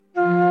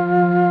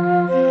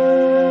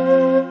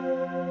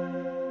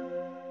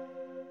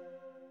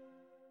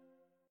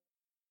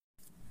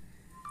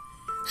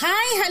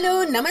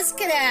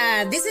ನಮಸ್ಕಾರ.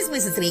 This is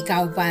Mrs ರೇಖಾ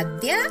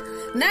ಉಪಾಧ್ಯ.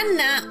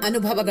 ನನ್ನ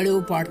ಅನುಭವಗಳು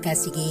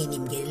ಪಾಡ್ಕಾಸ್ಟ್ಗೆ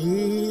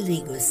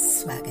ನಿಮ್ಗೆಲ್ಲರಿಗೂ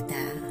ಸ್ವಾಗತ.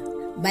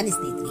 ಬನ್ನಿ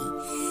ಸ್ನೇಹಿತರೆ,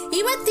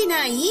 ಇವತ್ತಿನ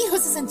ಈ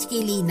ಹೊಸ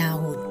ಸಂಚಿಕೆಯಲ್ಲಿ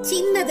ನಾವು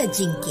ಚಿನ್ನದ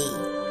ಜಿಂಕೆ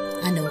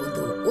ಅನ್ನೋ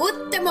ಒಂದು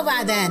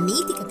ಉತ್ತಮವಾದ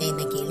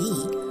ನೀತಿಕತೆಯನ್ನು ಕೇಳಿ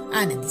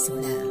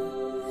ಆನಂದಿಸೋಣ.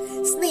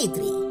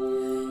 ಸ್ನೇಹಿತರೆ,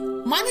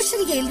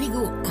 ಮನುಷ್ಯರಿಗೆ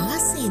ಎಲ್ರಿಗೂ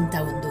ಆಸೆ ಅಂತ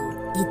ಒಂದು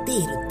ಇದ್ದೇ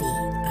ಇರುತ್ತೆ.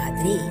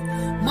 ಆದ್ರೆ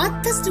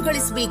ಮತ್ತಷ್ಟು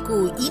ಗಳಿಸಬೇಕು,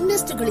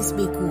 ಇನ್ನಷ್ಟು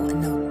ಗಳಿಸಬೇಕು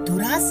ಅನ್ನೋ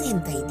ದುರಾಸೆ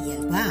ಅಂತ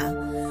ಇದೆಯಲ್ವಾ?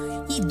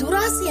 ಈ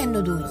ದುರಾಸೆ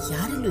ಅನ್ನೋದು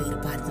ಯಾರಲ್ಲೂ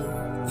ಇರಬಾರ್ದು.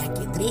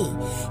 ಯಾಕೆಂದ್ರೆ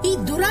ಈ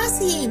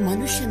ದುರಾಸೆಯೇ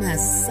ಮನುಷ್ಯನ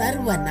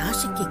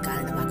ಸರ್ವನಾಶಕ್ಕೆ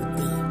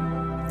ಕಾರಣವಾಗುತ್ತೆ.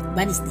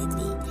 ಬನ್ನಿ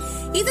ಸ್ನೇಹಿತರೆ,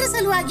 ಇದರ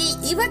ಸಲುವಾಗಿ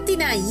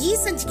ಇವತ್ತಿನ ಈ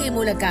ಸಂಚಿಕೆ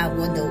ಮೂಲಕ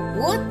ಒಂದು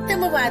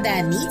ಉತ್ತಮವಾದ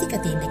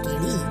ನೀತಿಕತೆಯನ್ನು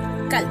ಕೇಳಿ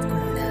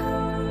ಕಲ್ತ್ಕೊಳ್ಳೋಣ.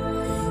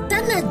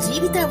 ತನ್ನ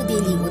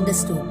ಜೀವಿತಾವಧಿಯಲ್ಲಿ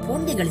ಒಂದಷ್ಟು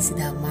ಪುಣ್ಯ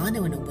ಗಳಿಸಿದ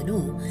ಮಾನವನೊಬ್ಬನು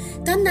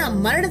ತನ್ನ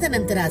ಮರಣದ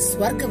ನಂತರ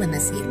ಸ್ವರ್ಗವನ್ನ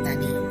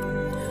ಸೇರ್ತಾನೆ.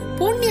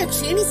 ಪುಣ್ಯ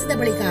ಕ್ಷೀಣಿಸಿದ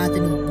ಬಳಿಕ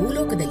ಆತನು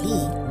ಭೂಲೋಕದಲ್ಲಿ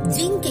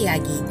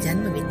ಜಿಂಕೆಯಾಗಿ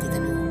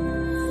ಜನ್ಮವೆತ್ತಿದನು.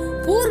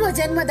 ಪೂರ್ವ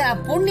ಜನ್ಮದ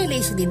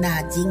ಪುಣ್ಯಲೇಶದಿಂದ ಆ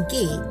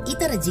ಜಿಂಕೆ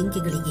ಇತರ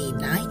ಜಿಂಕೆಗಳಿಗೆ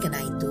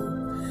ನಾಯಕನಾಯಿತು.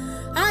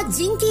 ಆ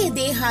ಜಿಂಕೆಯ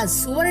ದೇಹ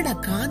ಸುವರ್ಣ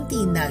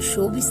ಕಾಂತಿಯಿಂದ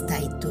ಶೋಭಿಸ್ತಾ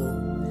ಇತ್ತು.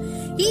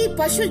 ಈ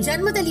ಪಶು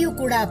ಜನ್ಮದಲ್ಲಿಯೂ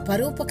ಕೂಡ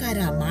ಪರೋಪಕಾರ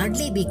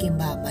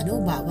ಮಾಡಲೇಬೇಕೆಂಬ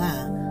ಮನೋಭಾವ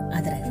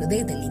ಅದರ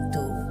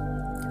ಹೃದಯದಲ್ಲಿತ್ತು.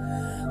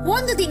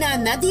 ಒಂದು ದಿನ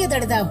ನದಿಯ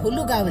ದಡದ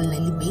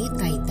ಹುಲ್ಲುಗಾವಲಿನಲ್ಲಿ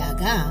ಮೇಯ್ತಾ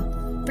ಇದ್ದಾಗ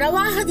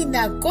ಪ್ರವಾಹದಿಂದ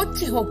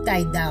ಕೊಚ್ಚಿ ಹೋಗ್ತಾ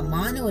ಇದ್ದ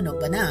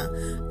ಮಾನವನೊಬ್ಬನ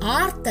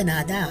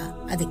ಆರ್ತನಾದ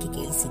ಅದಕ್ಕೆ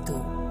ಕೇಳಿಸಿತು.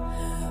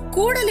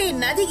 ಕೂಡಲೇ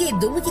ನದಿಗೆ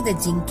ಧುಮುಕಿದ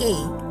ಜಿಂಕೆ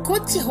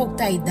ಕೊಚ್ಚಿ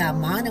ಹೋಗ್ತಾ ಇದ್ದ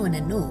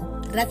ಮಾನವನನ್ನು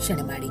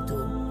ರಕ್ಷಣೆ ಮಾಡಿತು.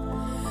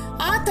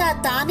 ಆತ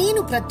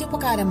ತಾನೇನು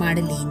ಪ್ರತ್ಯುಪಕಾರ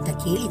ಮಾಡಲಿ ಅಂತ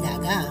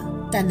ಕೇಳಿದಾಗ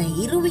ತನ್ನ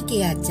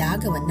ಇರುವಿಕೆಯ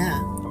ಜಾಗವನ್ನ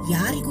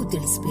ಯಾರಿಗೂ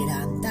ತಿಳಿಸಬೇಡ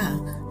ಅಂತ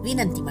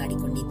ವಿನಂತಿ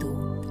ಮಾಡಿಕೊಂಡಿತು.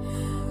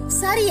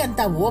 ಸರಿ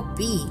ಅಂತ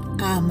ಒಪ್ಪಿ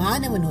ಆ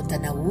ಮಾನವನು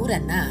ತನ್ನ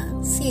ಊರನ್ನ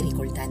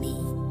ಸೇರಿಕೊಳ್ತಾನೆ.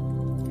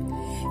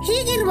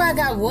 ಹೀಗಿರುವಾಗ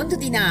ಒಂದು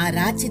ದಿನ ಆ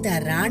ರಾಜ್ಯದ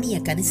ರಾಣಿಯ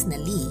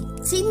ಕನಸಿನಲ್ಲಿ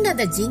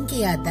ಚಿನ್ನದ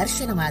ಜಿಂಕೆಯ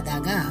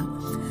ದರ್ಶನವಾದಾಗ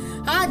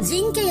ಆ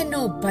ಜಿಂಕೆಯನ್ನು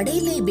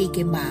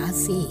ಪಡೆಯಲೇಬೇಕೆಂಬ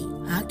ಆಸೆ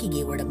ಆಕೆಗೆ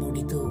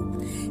ಒಡಮೂಡಿತು.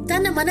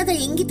 ತನ್ನ ಮನದ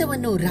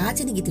ಇಂಗಿತವನ್ನು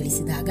ರಾಜನಿಗೆ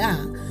ತಿಳಿಸಿದಾಗ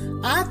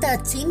ಆತ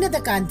ಚಿನ್ನದ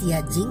ಕಾಂತಿಯ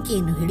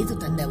ಜಿಂಕೆಯನ್ನು ಹಿಡಿದು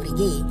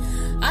ತಂದವರಿಗೆ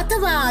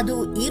ಅಥವಾ ಅದು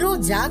ಇರೋ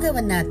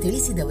ಜಾಗವನ್ನ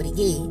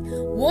ತಿಳಿಸಿದವರಿಗೆ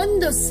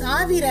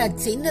 1,000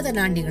 ಚಿನ್ನದ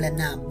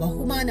ನಾಣ್ಯಗಳನ್ನ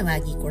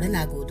ಬಹುಮಾನವಾಗಿ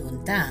ಕೊಡಲಾಗುವುದು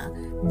ಅಂತ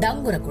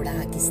ಡಂಗುರ ಕೂಡ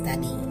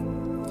ಹಾಕಿಸ್ತಾನೆ.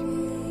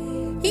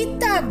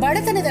 ಇತ್ತ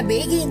ಬಡತನದ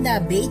ಬೇಗೆಯಿಂದ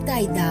ಬೇಯ್ತಾ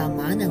ಇದ್ದ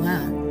ಮಾನವ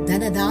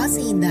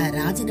ಧನದಾಸೆಯಿಂದ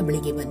ರಾಜನ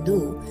ಬಳಿಗೆ ಬಂದು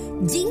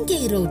ಜಿಂಕೆ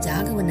ಇರೋ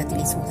ಜಾಗವನ್ನ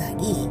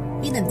ತಿಳಿಸುವುದಾಗಿ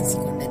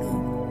ವಿನಂತಿಸಿಕೊಂಡನು.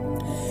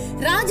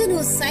 ರಾಜನು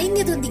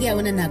ಸೈನ್ಯದೊಂದಿಗೆ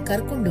ಅವನನ್ನ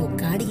ಕರ್ಕೊಂಡು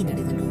ಕಾಡಿಗೆ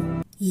ನಡೆದನು.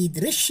 ಈ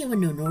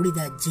ದೃಶ್ಯವನ್ನು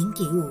ನೋಡಿದ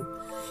ಜಿಂಕೆಯು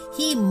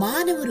ಈ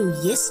ಮಾನವರು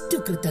ಎಷ್ಟು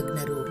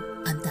ಕೃತಜ್ಞರು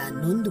ಅಂತ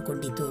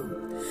ನೊಂದುಕೊಂಡಿತು.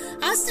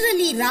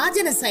 ಅಷ್ಟರಲ್ಲಿ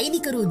ರಾಜನ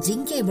ಸೈನಿಕರು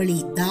ಜಿಂಕೆಯ ಬಳಿ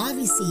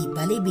ಧಾವಿಸಿ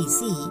ಬಲೆ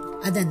ಬೀಸಿ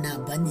ಅದನ್ನ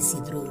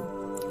ಬಂಧಿಸಿದ್ರು.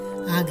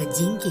 ಆಗ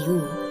ಜಿಂಕೆಯು,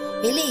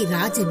 ಎಲೆ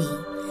ರಾಜನೇ,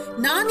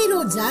 ನಾನಿರೋ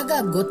ಜಾಗ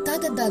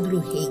ಗೊತ್ತಾದದ್ದಾದ್ರೂ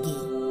ಹೇಗೆ?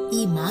 ಈ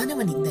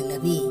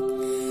ಮಾನವನಿಂದಲ್ಲವೇ?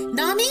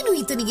 ನಾನೇನು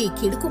ಈತನಿಗೆ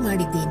ಕೆಡುಕು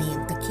ಮಾಡಿದ್ದೇನೆ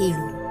ಅಂತ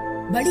ಕೇಳು,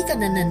 ಬಳಿಕ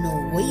ನನ್ನನ್ನು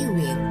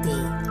ಒಯ್ಯುವೆಯಂತೆ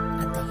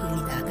ಅಂತ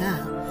ಹೇಳಿದಾಗ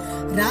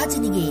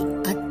ರಾಜನಿಗೆ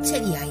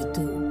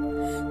ಅಚ್ಚರಿಯಾಯಿತು.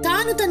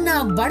 ತಾನು ತನ್ನ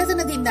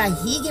ಬಡತನದಿಂದ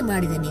ಹೀಗೆ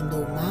ಮಾಡಿದನೆಂದು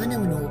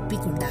ಮಾನವನು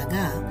ಒಪ್ಪಿಕೊಂಡಾಗ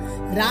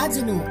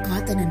ರಾಜನು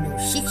ಆತನನ್ನು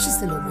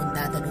ಶಿಕ್ಷಿಸಲು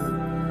ಮುಂದಾದನು.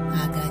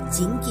 ಆಗ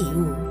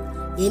ಜಿಂಕೆಯು,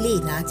 ಎಲೆ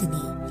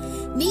ರಾಜನೇ,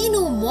 ನೀನು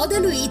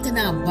ಮೊದಲು ಈತನ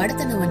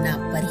ಬಡತನವನ್ನ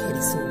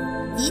ಪರಿಹರಿಸು,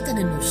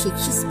 ಈತನನ್ನು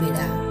ಶಿಕ್ಷಿಸಬೇಡ.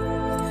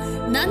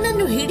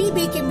 ನನ್ನನ್ನು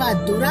ಹಿಡಿಬೇಕೆಂಬ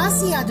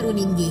ದುರಾಸೆಯಾದರೂ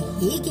ನಿನ್ಗೆ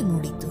ಹೇಗೆ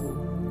ಮೂಡಿತು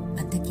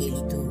ಅಂತ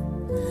ಕೇಳಿತು.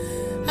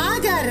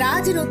 ಆಗ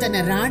ರಾಜನು ತನ್ನ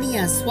ರಾಣಿಯ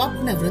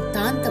ಸ್ವಪ್ನ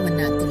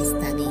ವೃತ್ತಾಂತವನ್ನ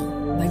ತಿಳಿಸ್ತಾನೆ.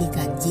 ಬಳಿಕ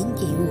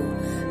ಜಿಂಕೆಯು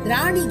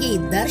ರಾಣಿಗೆ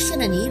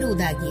ದರ್ಶನ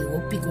ನೀಡುವುದಾಗಿ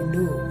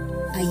ಒಪ್ಪಿಕೊಂಡು,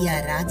 ಅಯ್ಯ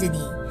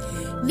ರಾಜನೇ,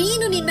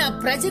 ನೀನು ನಿನ್ನ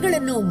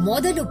ಪ್ರಜೆಗಳನ್ನು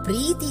ಮೊದಲು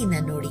ಪ್ರೀತಿಯಿಂದ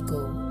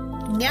ನೋಡಿಕೋ,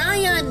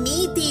 ನ್ಯಾಯ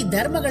ನೀತಿ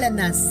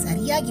ಧರ್ಮಗಳನ್ನ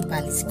ಸರಿಯಾಗಿ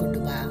ಪಾಲಿಸಿಕೊಂಡು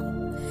ಬಾ,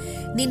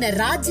 ನಿನ್ನ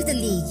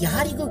ರಾಜ್ಯದಲ್ಲಿ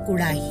ಯಾರಿಗೂ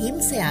ಕೂಡ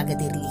ಹಿಂಸೆ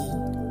ಆಗದಿರಲಿ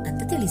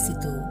ಅಂತ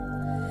ತಿಳಿಸಿತು.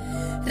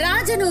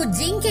 ರಾಜನು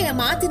ಜಿಂಕೆಯ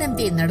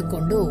ಮಾತಿನಂತೆ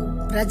ನಡ್ಕೊಂಡು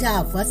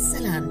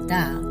ಪ್ರಜಾವತ್ಸಲ ಅಂತ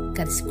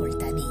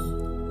ಕರೆಸಿಕೊಳ್ತಾನೆ.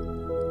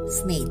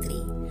 ಸ್ನೇಹಿತರೆ,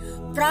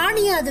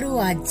 ಪ್ರಾಣಿಯಾದರೂ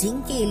ಆ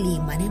ಜಿಂಕೆಯಲ್ಲಿ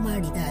ಮನೆ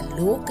ಮಾಡಿದ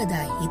ಲೋಕದ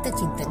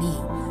ಹಿತಚಿಂತನೆ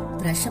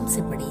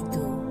ಪ್ರಶಂಸೆ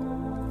ಪಡೆಯಿತು.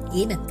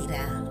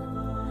 ಏನಂತೀರಾ?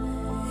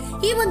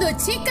 ಈ ಒಂದು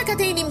ಚಿಕ್ಕ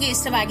ಕಥೆ ನಿಮ್ಗೆ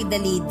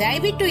ಇಷ್ಟವಾಗಿದ್ದಲ್ಲಿ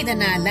ದಯವಿಟ್ಟು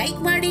ಇದನ್ನ ಲೈಕ್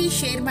ಮಾಡಿ,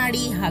 ಶೇರ್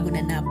ಮಾಡಿ ಹಾಗೂ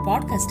ನನ್ನ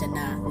ಪಾಡ್ಕಾಸ್ಟ್ ಅನ್ನ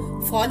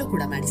ಫಾಲೋ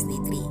ಕೂಡ ಮಾಡಿ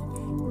ಸ್ನೇಹಿತರೆ.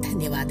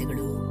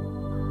 ಧನ್ಯವಾದಗಳು.